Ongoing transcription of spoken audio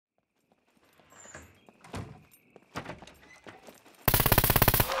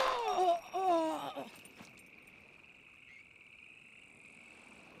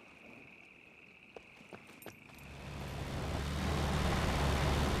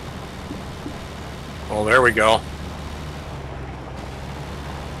Oh, there we go.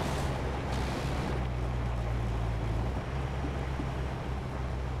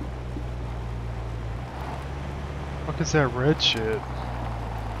 What is that red shit?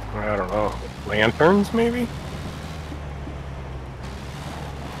 I don't know. Lanterns, maybe?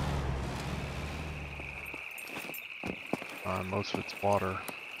 Most of it's water.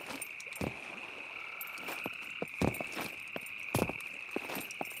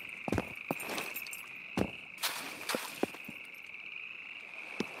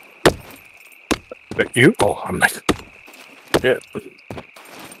 But you? Oh, I'm like, shit. What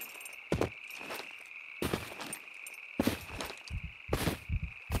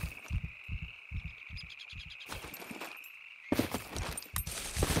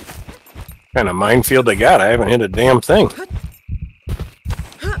kind of minefield they got? I haven't hit a damn thing.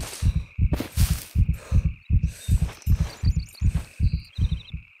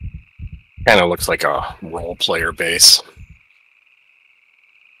 Kind of looks like a role player base.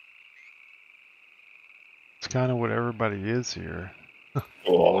 It's kind of what everybody is here.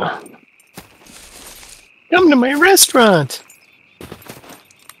 Yeah. Come to my restaurant.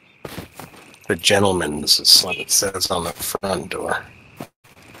 The gentleman's is what it says on the front door.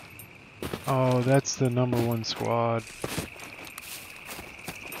 Oh, that's the #1 squad.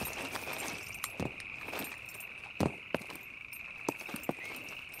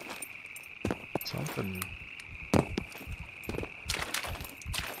 Something.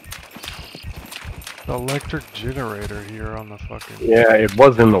 The electric generator here on the fucking... Yeah, it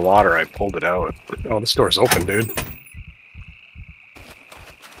was in the water. I pulled it out. Oh, the store's open, dude.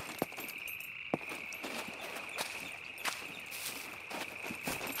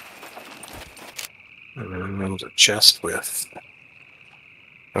 And then there's a chest with...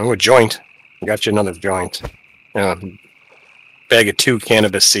 Oh, a joint. Got you another joint. Bag of 2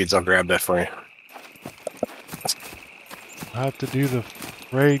 cannabis seeds. I'll grab that for you. I have to do the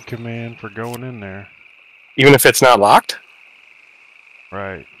raid command for going in there. Even if it's not locked?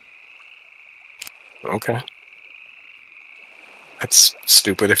 Right. Okay. That's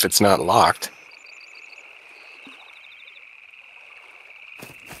stupid if it's not locked.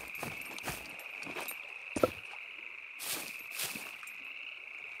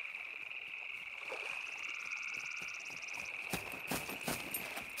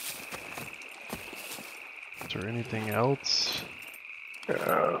 Is there anything else?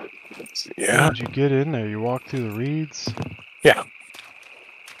 Let's see. Yeah. How did you get in there? You walked through the reeds? Yeah.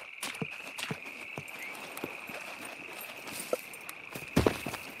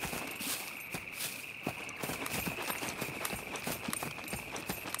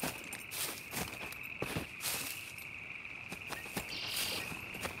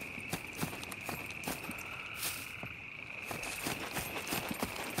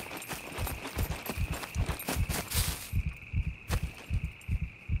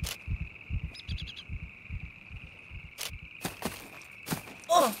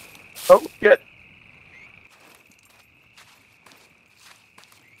 Oh, get.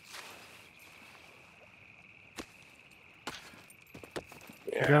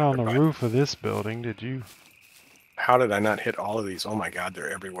 You got on the roof of this building, did you? How did I not hit all of these? Oh my god, they're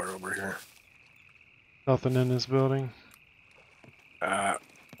everywhere over here. Nothing in this building? Oh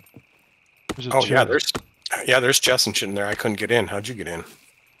There's a yeah, chest. there's chests and shit in there. I couldn't get in. How'd you get in?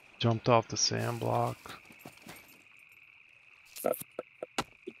 Jumped off the sand block.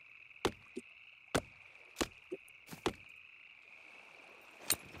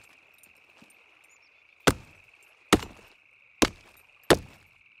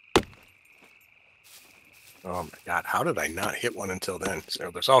 Oh my god, how did I not hit one until then? So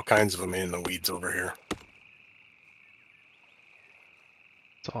there's all kinds of them in the weeds over here.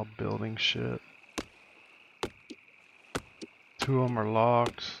 It's all building shit. 2 of them are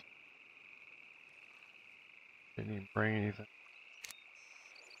locked. Didn't even bring anything.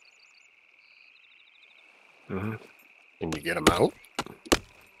 Mm-hmm. Can you get them out?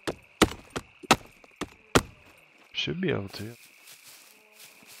 Should be able to.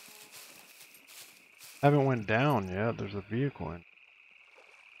 Haven't went down yet. There's a vehicle in.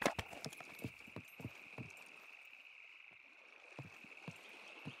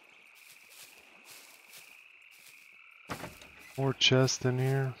 More chests in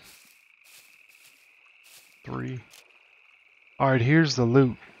here. 3. Alright, here's the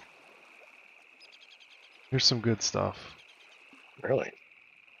loot. Here's some good stuff. Really?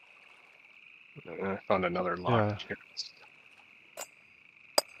 I found another locked chest.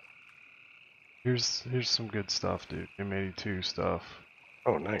 Here's some good stuff, dude. M82 stuff.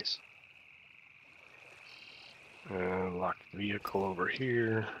 Oh, nice. Locked vehicle over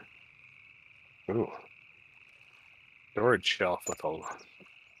here. Ooh. Storage shelf with a...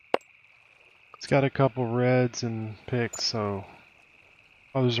 It's got a couple reds and picks, so...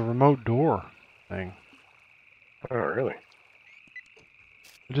 Oh, there's a remote door thing. Oh, really?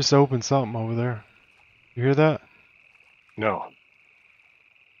 I just opened something over there. You hear that? No.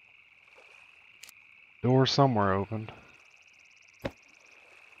 Door somewhere opened.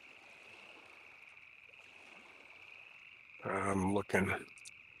 I'm looking.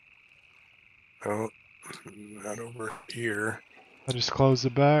 Oh, not over here. I just closed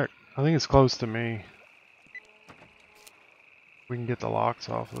it back. I think it's close to me. We can get the locks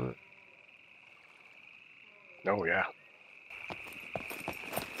off of it. Oh, yeah.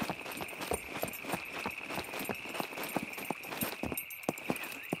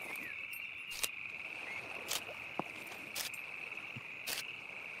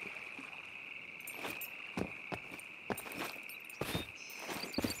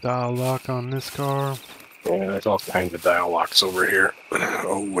 Dial lock on this car. Yeah, there's all kinds of dial locks over here.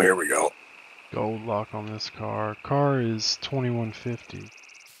 Oh, here we go. Gold lock on this car. Car is 2150.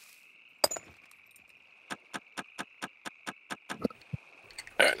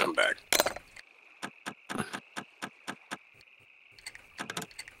 Alright, I'm back.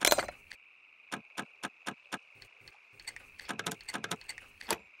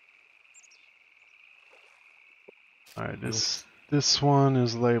 Alright, this one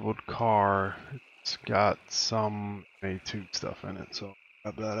is labeled car. It's got some A2 stuff in it, so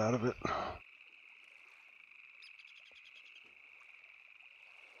grab that out of it.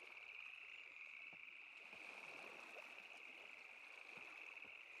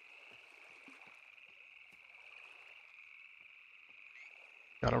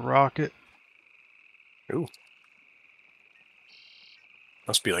 Got a rocket. Ooh.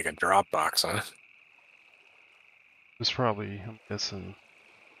 Must be like a drop box, huh? It's probably, I'm guessing,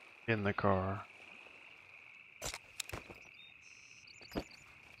 in the car.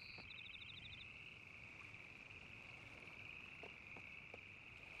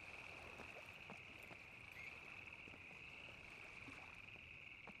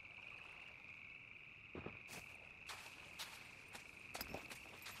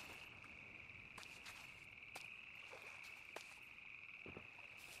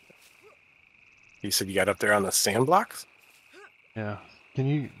 You said you got up there on the sand blocks? Yeah. Can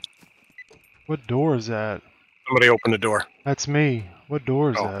you... What door is that? Somebody open the door. That's me. What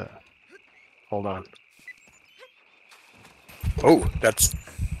door is Oh. that? Hold on. Oh, that's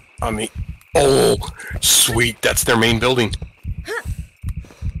on me. Oh, sweet. That's their main building.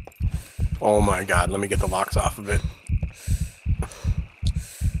 Oh my god, let me get the locks off of it.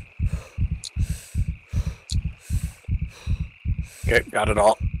 Okay, got it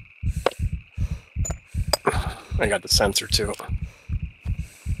all. I got the sensor too.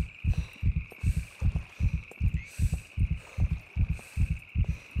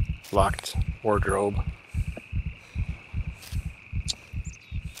 Locked wardrobe.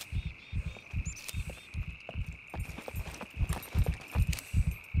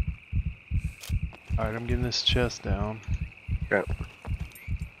 Alright, I'm getting this chest down. Okay.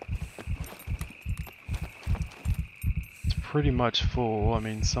 It's pretty much full. I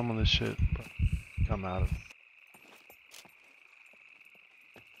mean, some of the shit come out of it.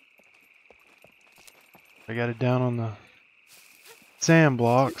 I got it down on the sand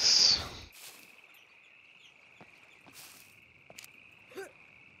blocks.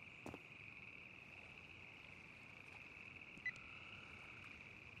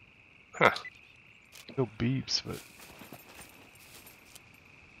 Huh. Still beeps, but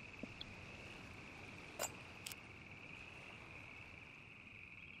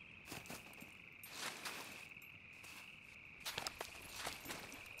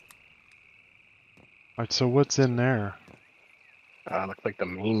alright, so what's in there? Looks like the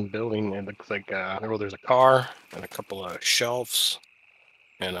main building. It looks like well, there's a car and a couple of shelves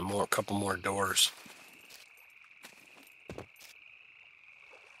and a couple more doors.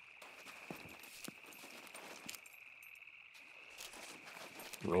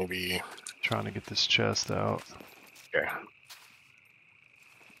 Maybe. Trying to get this chest out. Okay.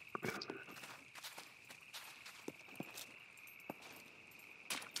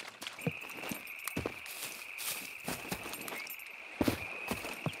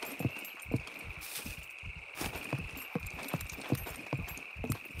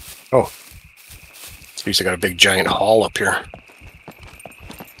 Oh, geez, I got a big giant hall up here.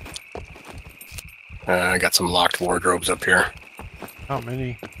 I got some locked wardrobes up here. How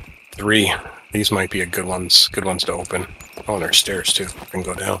many? 3. These might be a good ones to open. Oh, and there's stairs too. I can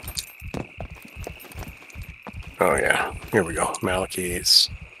go down. Oh yeah, here we go. Malachi's.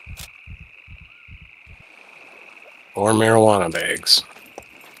 Or marijuana bags.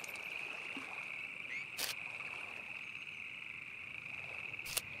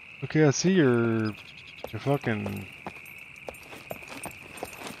 Okay, I see your fucking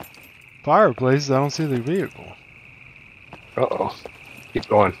fireplace. I don't see the vehicle. Uh-oh. Keep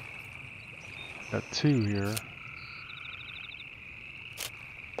going. Got two here.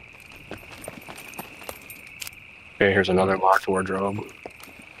 Okay, here's another locked wardrobe.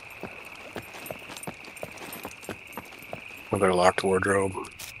 Another locked wardrobe.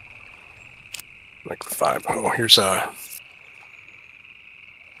 Like 5. Oh, here's a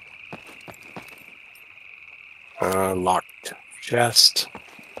locked chest.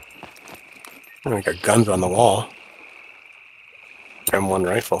 Oh, we got guns on the wall. M1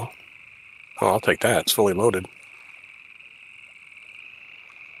 rifle. Oh, I'll take that. It's fully loaded.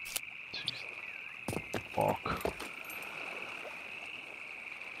 Jeez. Walk.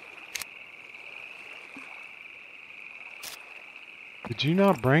 Did you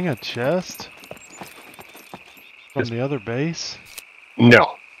not bring a chest from the other base?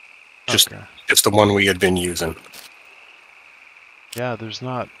 No. Just Okay. the one we had been using. Yeah, there's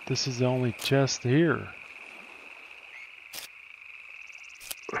not. This is the only chest here.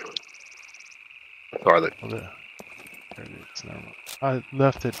 Or the, Oh, there it is. Never mind. I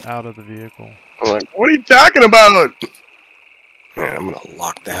left it out of the vehicle. I'm like, what are you talking about? Yeah, I'm gonna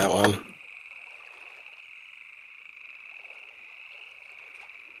lock that one.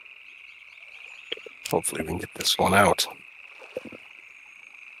 Hopefully we can get this one out.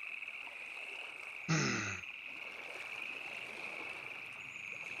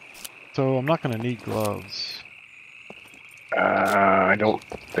 So I'm not going to need gloves. I don't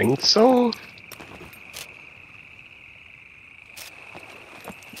think so.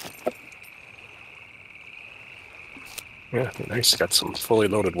 Yeah, nice. Got some fully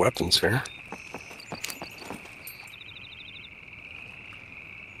loaded weapons here.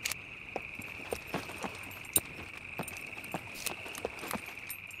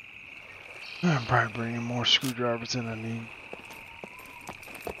 I'm probably bringing more screwdrivers than I need.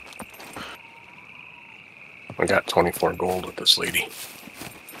 I got 24 gold with this lady.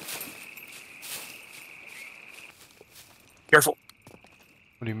 Careful.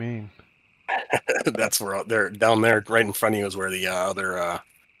 What do you mean? That's where they're down there, right in front of you, is where the other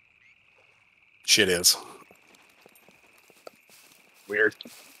shit is. Weird.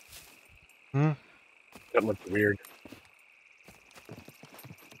 Hmm? That looks weird.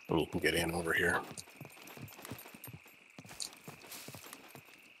 And you can get in over here.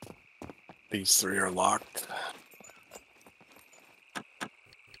 These 3 are locked.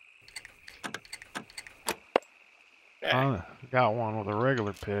 I got one with a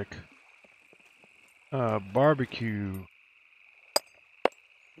regular pick. Barbecue.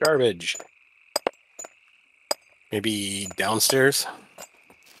 Garbage. Maybe downstairs?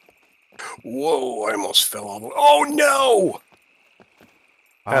 Whoa, I almost fell all the way. Oh no!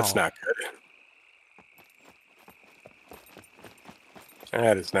 That's Wow. not good.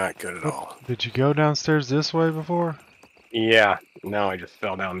 That is not good at all. Did you go downstairs this way before? Yeah, now I just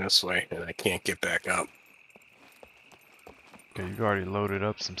fell down this way and I can't get back up. Okay, you already loaded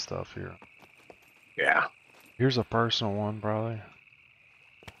up some stuff here. Yeah. Here's a personal one, probably.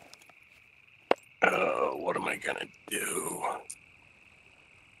 What am I gonna do?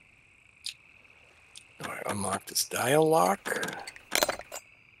 Do I unlock this dial lock?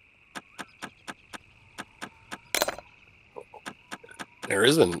 There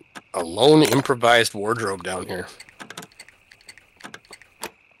isn't a lone improvised wardrobe down here.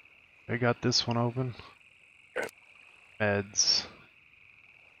 I got this one open. Okay. Meds.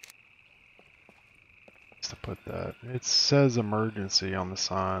 Just to put that. It says emergency on the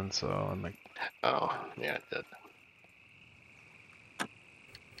sign, so I'm like, Oh, yeah, it did.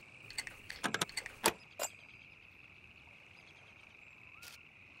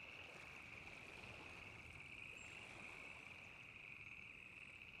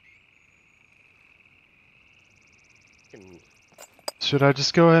 should I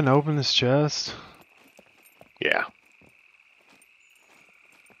just go ahead and open this chest? Yeah.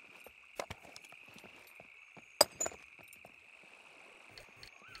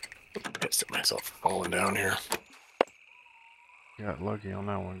 Pissed at myself for falling down here. Got lucky on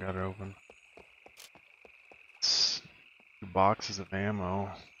that one, got it open. It's 2 boxes of ammo.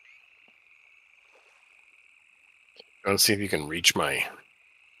 Let's see if you can reach my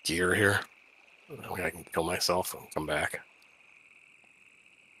gear here. That way I can kill myself and come back.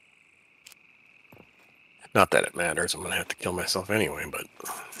 Not that it matters. I'm going to have to kill myself anyway, but...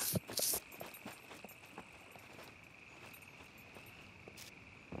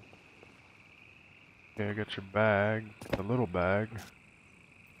 Okay, I got your bag, the little bag.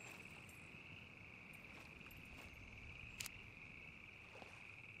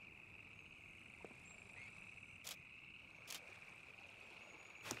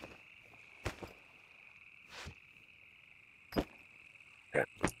 Okay.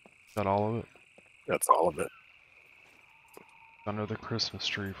 Is that all of it? That's all of it. Under the Christmas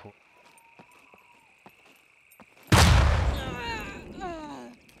tree for.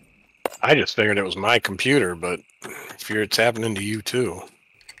 I just figured it was my computer, but it's happening to you too.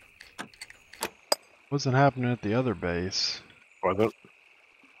 Wasn't happening at the other base. Was it?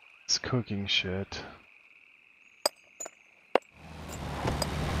 It's cooking shit.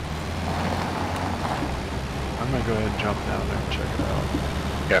 I'm gonna go ahead and jump down there and check it out.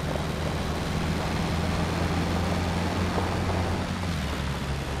 Yep.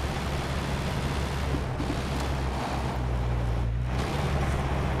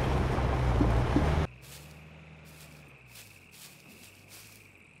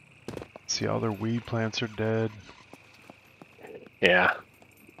 See, all their weed plants are dead. Yeah.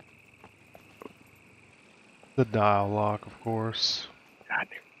 The dial lock, of course. God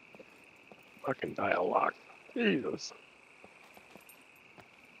damn. Fucking dialogue. Jesus.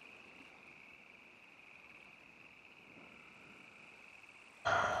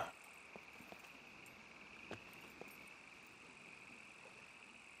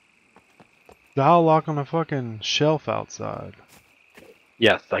 Dial lock on a fucking shelf outside.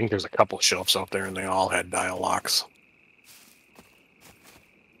 Yes, I think there's a couple shelves out there and they all had dial locks.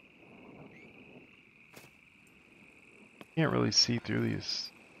 Can't really see through these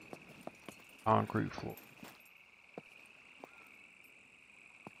concrete floors.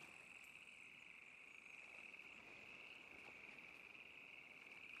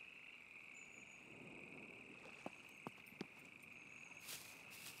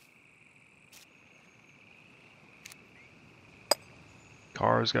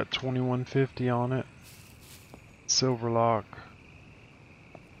 Car's got 2150 on it. Silver lock.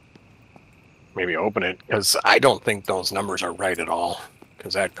 Maybe open it, because I don't think those numbers are right at all.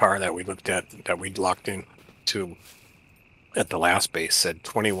 Because that car that we looked at, that we locked in to at the last base said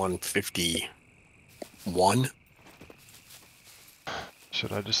 2151.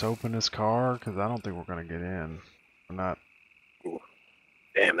 Should I just open this car? Because I don't think we're going to get in. We're not. Ooh.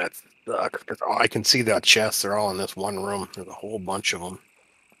 Damn, that sucks. Because I can see that chests. They're all in this one room. There's a whole bunch of them.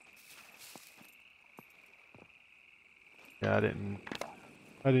 Yeah, I didn't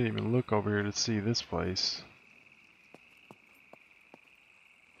even look over here to see this place.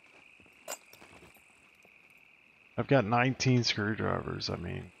 I've got 19 screwdrivers, I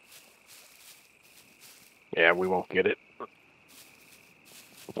mean. Yeah, we won't get it.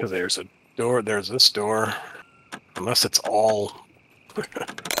 Because there's a door. There's this door. Unless it's all...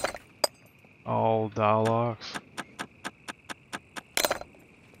 All dial locks.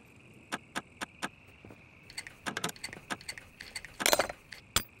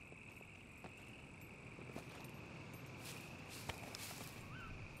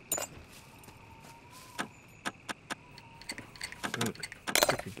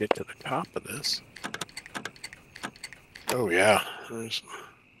 I could get to the top of this. Oh, yeah. There's...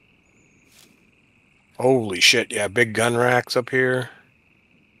 Holy shit, yeah, big gun racks up here.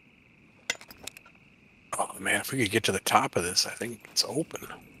 Oh, man, if we could get to the top of this, I think it's open.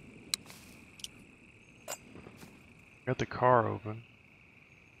 Got the car open.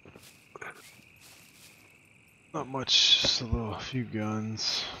 Not much, just a few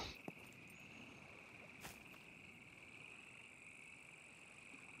guns.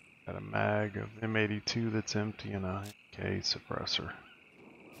 Got a mag of M82 that's empty and a K suppressor.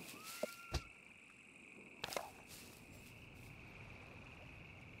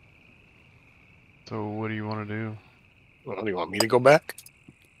 So what do you want to do? Well, do you want me to go back?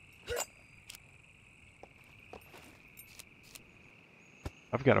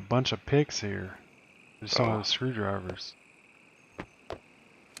 I've got a bunch of picks here. There's some of Oh. the screwdrivers.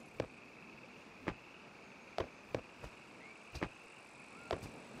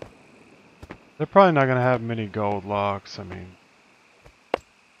 They're probably not going to have many gold locks. I mean,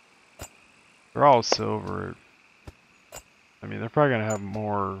 they're all silver. I mean, they're probably going to have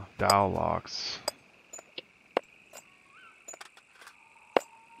more dial locks.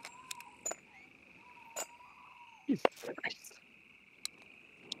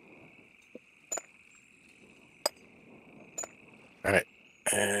 All right.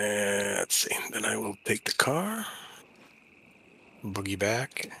 Let's see. Then I will take the car. Boogie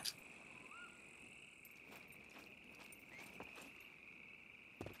back.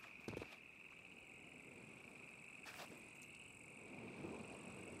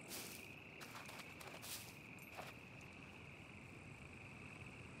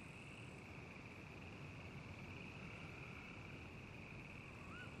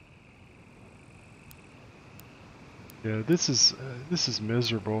 Yeah, this is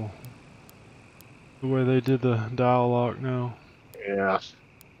miserable. The way they did the dialogue now. Yeah.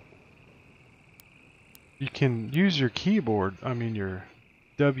 You can use your keyboard, I mean your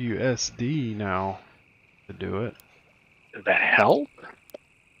WSD now to do it. The hell?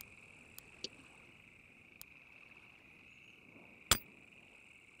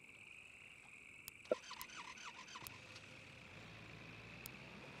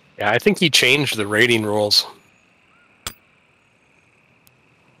 Yeah, I think he changed the rating rules.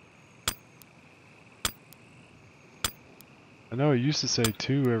 I know it used to say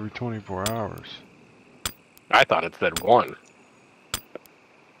 2 every 24 hours. I thought it said 1.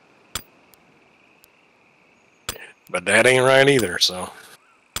 But that ain't right either, so.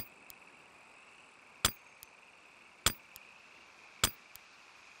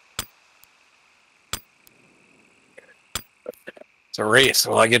 It's a race.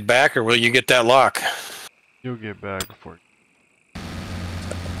 Will I get back or will you get that lock? You'll get back before.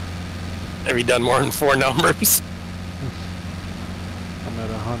 Have you done more than 4 numbers? I'm at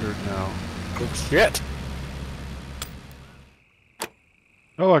 100 now. Oh, shit.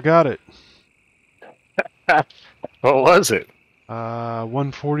 Oh, I got it. What was it?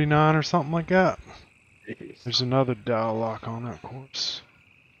 149 or something like that. Jeez. There's another dial lock on that course.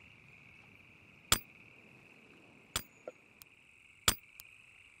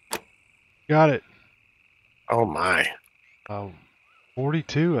 Got it. Oh my.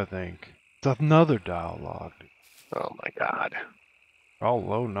 42, I think. It's another dial lock. Oh my god. All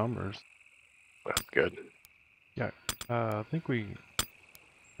low numbers. That's good. Yeah. I think we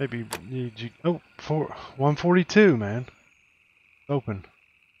maybe need you. Oh, 142, man. Open.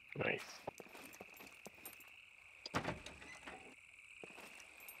 Nice.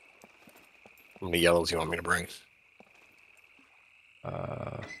 How many yellows you want me to bring?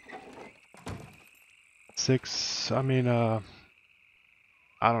 6. I mean, I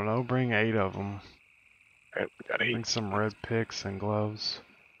don't know. Bring 8 of them. All right, we got 8. Bring some red picks and gloves.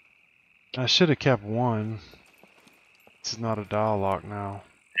 I should have kept 1. This is not a dial lock now.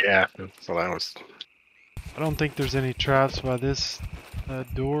 Yeah, so that was. I don't think there's any traps by this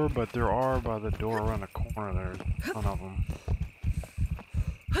door, but there are by the door around the corner there. A ton of them.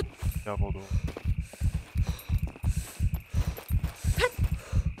 Double door.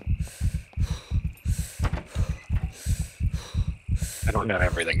 I don't have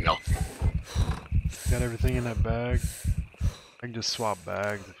everything, no. Got everything in that bag. I can just swap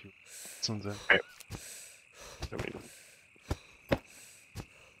bags if you. This one's in. Right. I mean,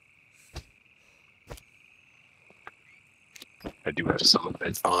 I do have some of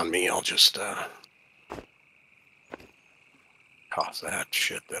it on me. I'll just toss that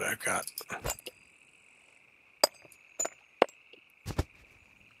shit that I've got.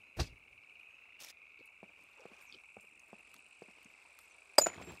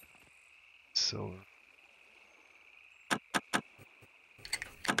 Silver.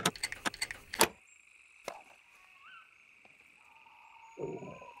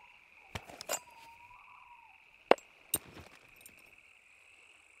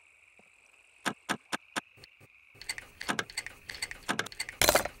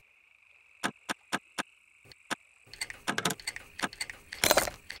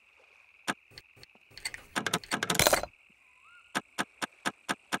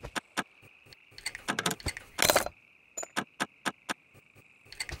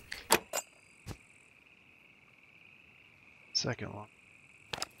 Second one.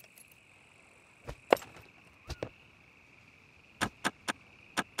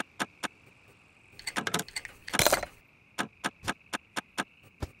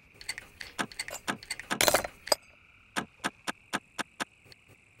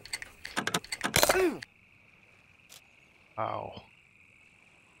 Ow.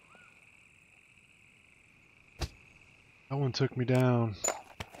 That one took me down.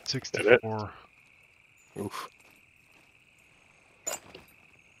 64. Oof.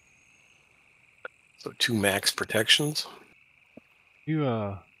 So 2 max protections.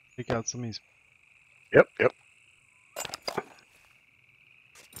 You take out some of these. Yep, yep.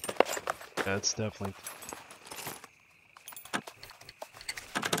 That's definitely.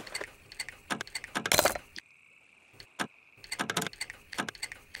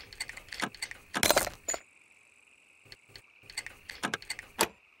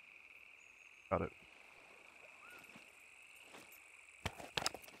 Got it.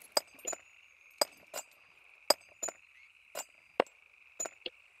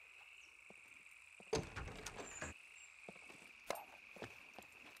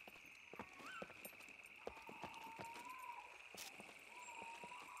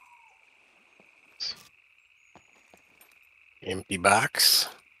 Empty box.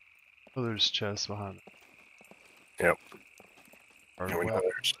 Oh, there's chests behind it. Yep. Or Here we go.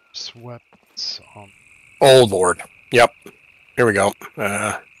 weapons. Oh Lord. Yep. Here we go.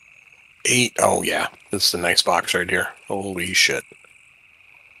 8. Oh yeah. This is a nice box right here. Holy shit.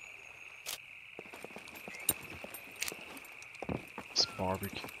 This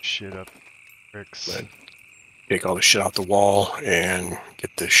barbecue shit up bricks. But take all the shit off the wall and get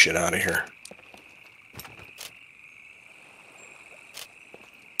this shit out of here.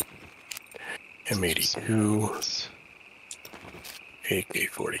 M82,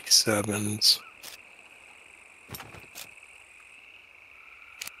 AK-47s.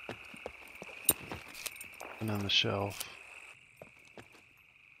 And on the shelf.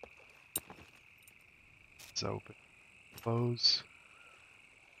 It's open. Close.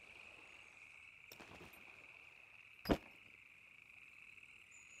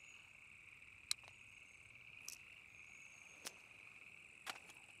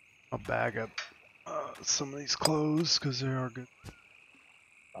 I'll bag up some of these clothes because they are good.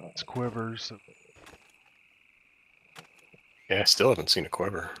 It's quivers. Yeah, I still haven't seen a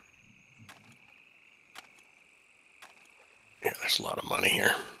quiver. Yeah, there's a lot of money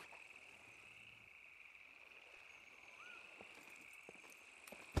here.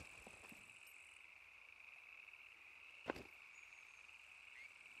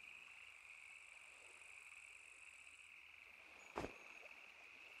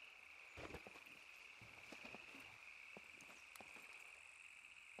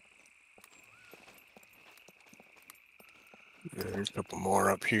 There's a couple more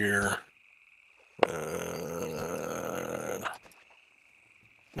up here.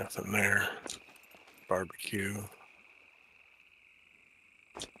 Nothing there. Barbecue.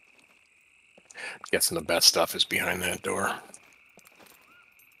 Guessing the best stuff is behind that door.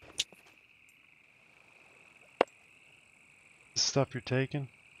 The stuff you're taking?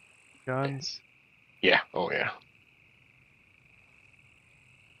 Guns? Yeah. Oh yeah.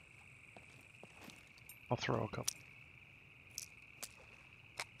 I'll throw a couple.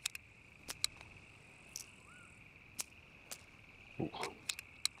 Ooh.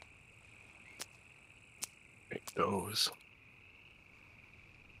 Take those.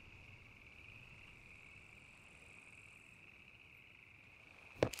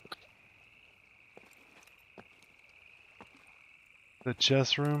 The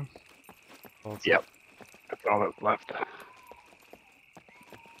chest room? Oh, Yep. That's all that's left.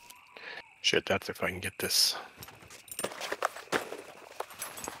 Shit, that's if I can get this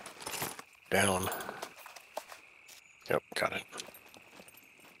down. Yep, got it.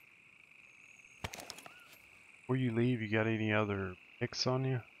 Before you leave, you got any other picks on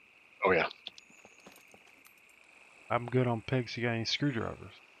you? Oh yeah. I'm good on picks. You got any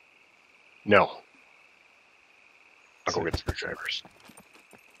screwdrivers? No. I'll go Sick. get screwdrivers.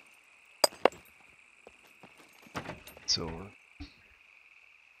 Silver.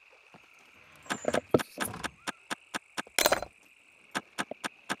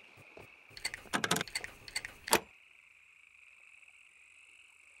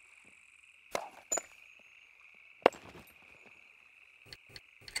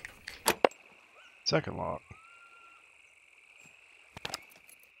 Second lock.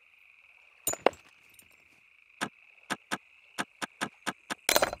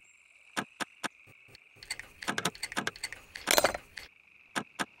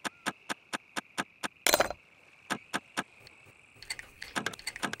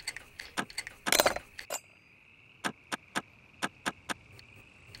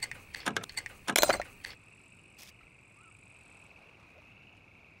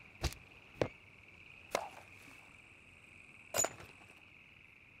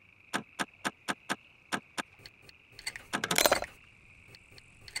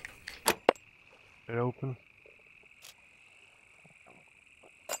 It open.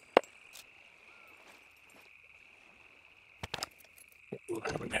 I'm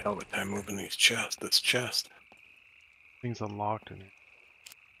having a hell of a time moving this chest. Things unlocked in here.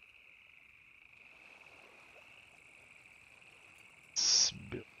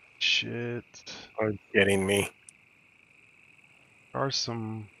 Shit. Are you kidding me? There are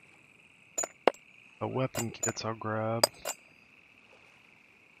some weapon kits I'll grab.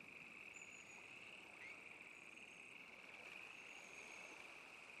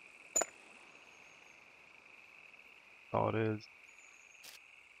 All it is.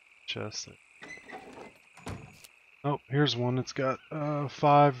 Chest. Oh, here's one that's got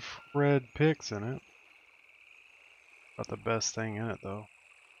 5 red picks in it. Not the best thing in it though.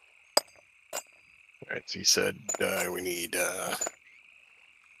 Alright, so you said we need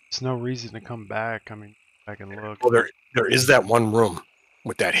There's no reason to come back. I mean, I can look. Well, there is that one room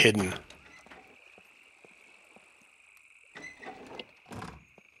with that hidden.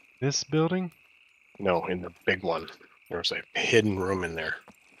 This building? No, in the big one. There's a hidden room in there.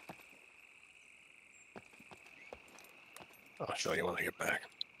 I'll show you when I get back.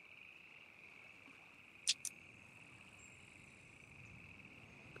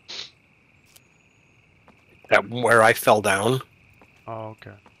 That where I fell down, Oh,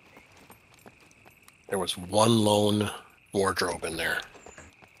 okay. there was one lone wardrobe in there.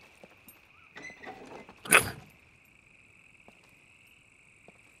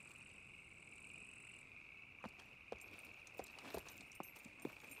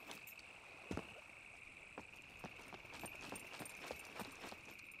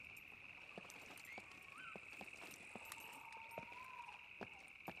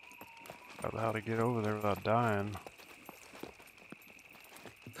 About how to get over there without dying.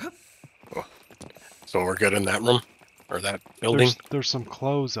 So we're good in that room? Or that building? There's some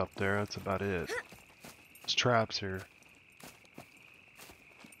clothes up there, that's about it. There's traps here.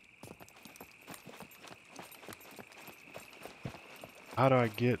 How do I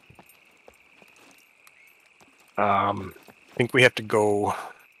get... I think we have to go...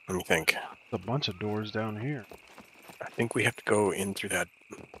 Let me think. a bunch of doors down here. I think we have to go in through that...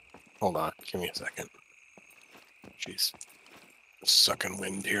 Hold on, give me a second. Jeez. Sucking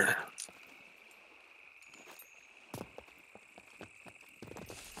wind here.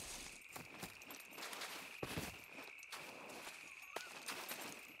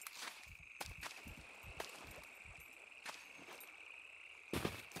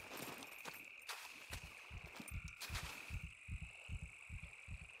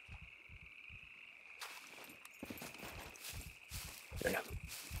 Yeah.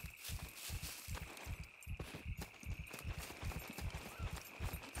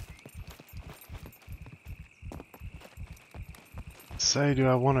 Say, do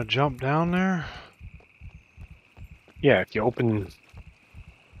I want to jump down there? Yeah, if you open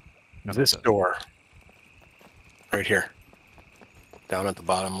this door right here, down at the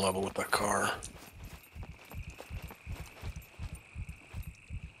bottom level with the car.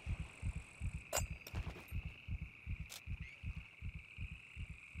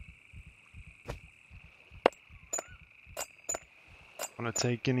 Want to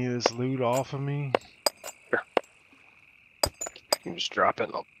take any of this loot off of me? Here. You can just drop it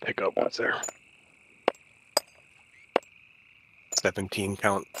and I'll pick up what's there. 17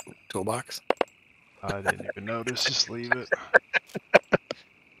 count toolbox. I didn't even notice. Just leave it.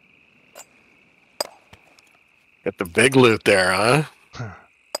 Got the big loot there, huh?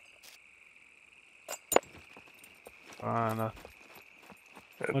 Fine.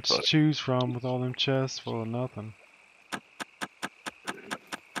 That's Much funny. to choose from with all them chests full of nothing.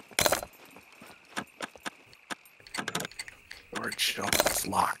 Storage shelf is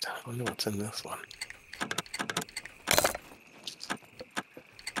locked. I wonder what's in this one.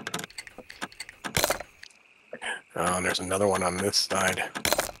 Oh, and there's another one on this side.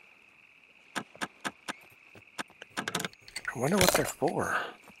 I wonder what they're for.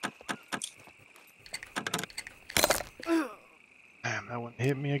 Damn, that one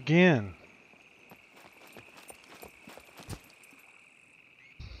hit me again.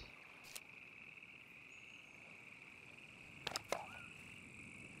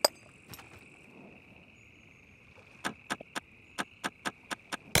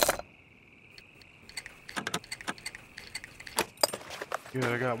 Good,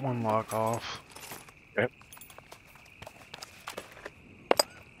 I got one lock off. Okay.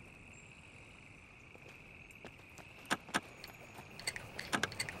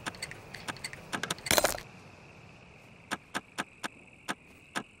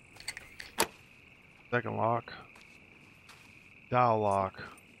 Second lock. Dial lock.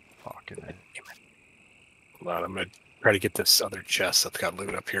 Fucking it. Hold on, I'm gonna try to get this other chest that's got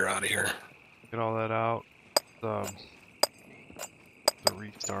loot up here out of here. Get all that out. The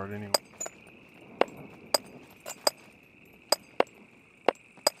restart anyway.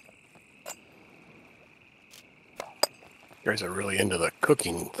 You guys are really into the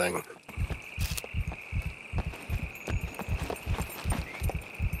cooking thing.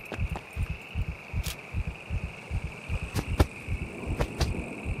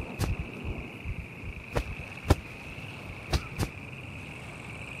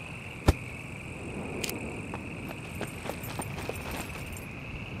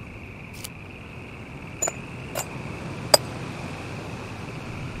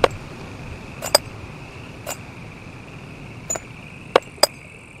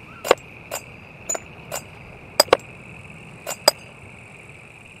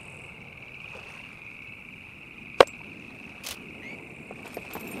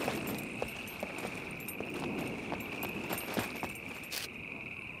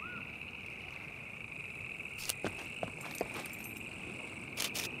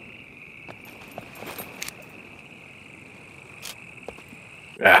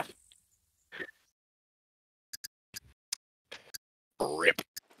 Ah. Rip.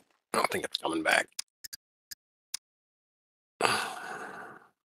 I don't think it's coming back.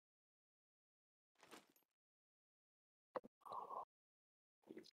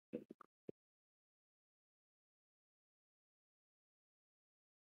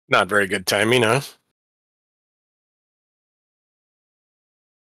 Not very good timing, huh?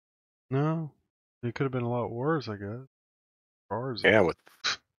 No, it could have been a lot worse, I guess. Cars. Yeah, with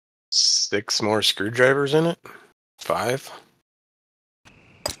 6 more screwdrivers in it. 5.